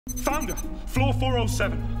Found her! Floor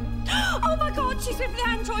 407. Oh my God, she's with the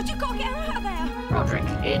android. You've got to get her out of there. Roderick,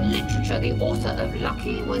 in literature, the author of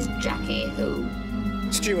Lucky was Jackie who?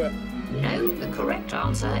 Stewart. No, the correct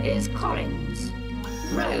answer is Collins.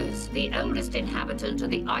 Rose, the oldest inhabitant of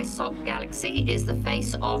the Isop galaxy, is the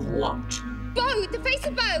face of what? Bo, the face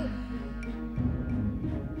of Bo.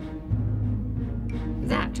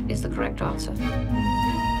 That is the correct answer.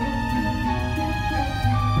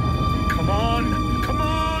 Come on! Come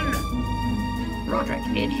on! Roderick,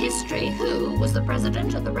 in history, who was the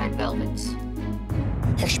president of the Red Velvets?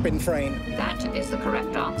 Hoshbin Frayne. That is the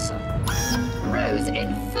correct answer. Rose,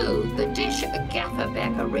 in food, the dish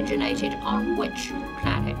Gafferbeck originated on which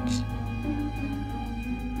planet?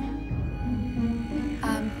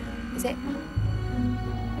 Is it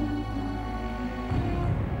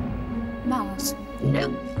Mars? No,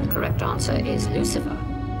 the correct answer is Lucifer.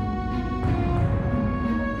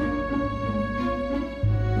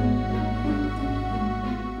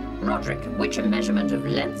 Roderick, which measurement of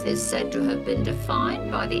length is said to have been defined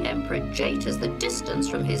by the Emperor Jate as the distance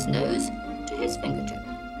from his nose to his fingertip?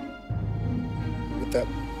 Would that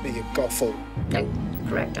be a goffle? No, the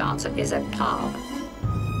correct answer is a palm.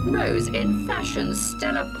 Rose, in fashion,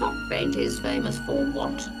 Stella Pockbait is famous for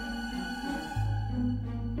what?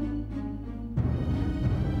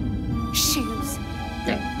 Shoes.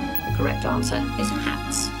 No, the correct answer is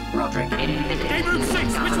hats. Roderick, in physics... Game room 6,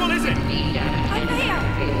 which one is it? Over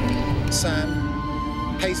here.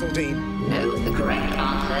 Sam. Hazeldine. No, the correct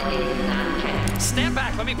answer is Nanken. Stand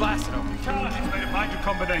back, let me blast it open. TARDIS made a major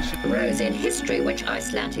combination. Rose, in history, which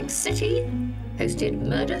Icelandic city hosted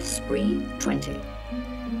Murder Spree 20?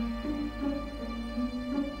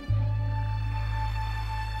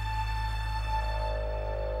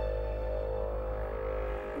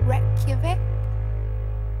 Reykjavik.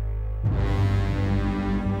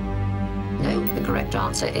 No, the correct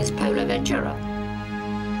answer is Pola Ventura.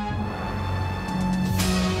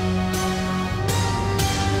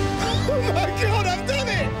 Oh my God, I've done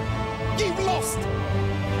it! You've lost!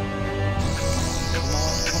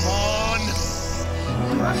 Come on!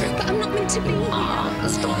 But I'm not meant to be here. The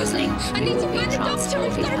strongest link. I need to find the doctor.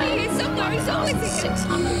 He's got to be here somewhere. He's always here.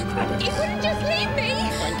 600 credits. You couldn't just leave me.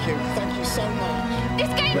 Thank you so much.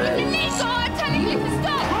 This game is illegal. I'm telling you to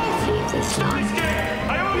stop. Leave this Stop time. this game!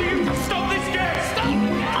 I order you to stop this game! Stop! You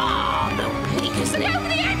are the weakest Look link. out for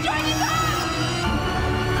the android. He's on.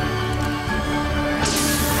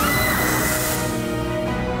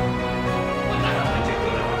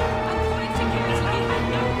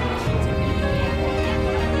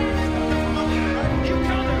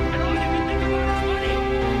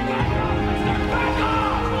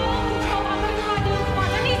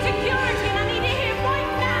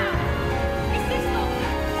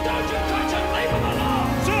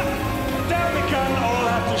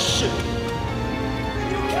 Shoot!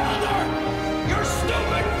 You killed her! Your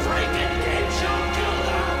stupid freaking game show killed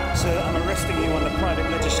her! Sir, I'm arresting you under private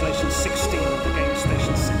legislation 16 of the Game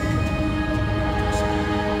Station Syndicate.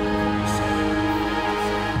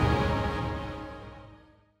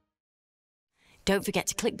 Don't forget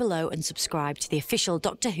to click below and subscribe to the official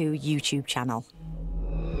Doctor Who YouTube channel.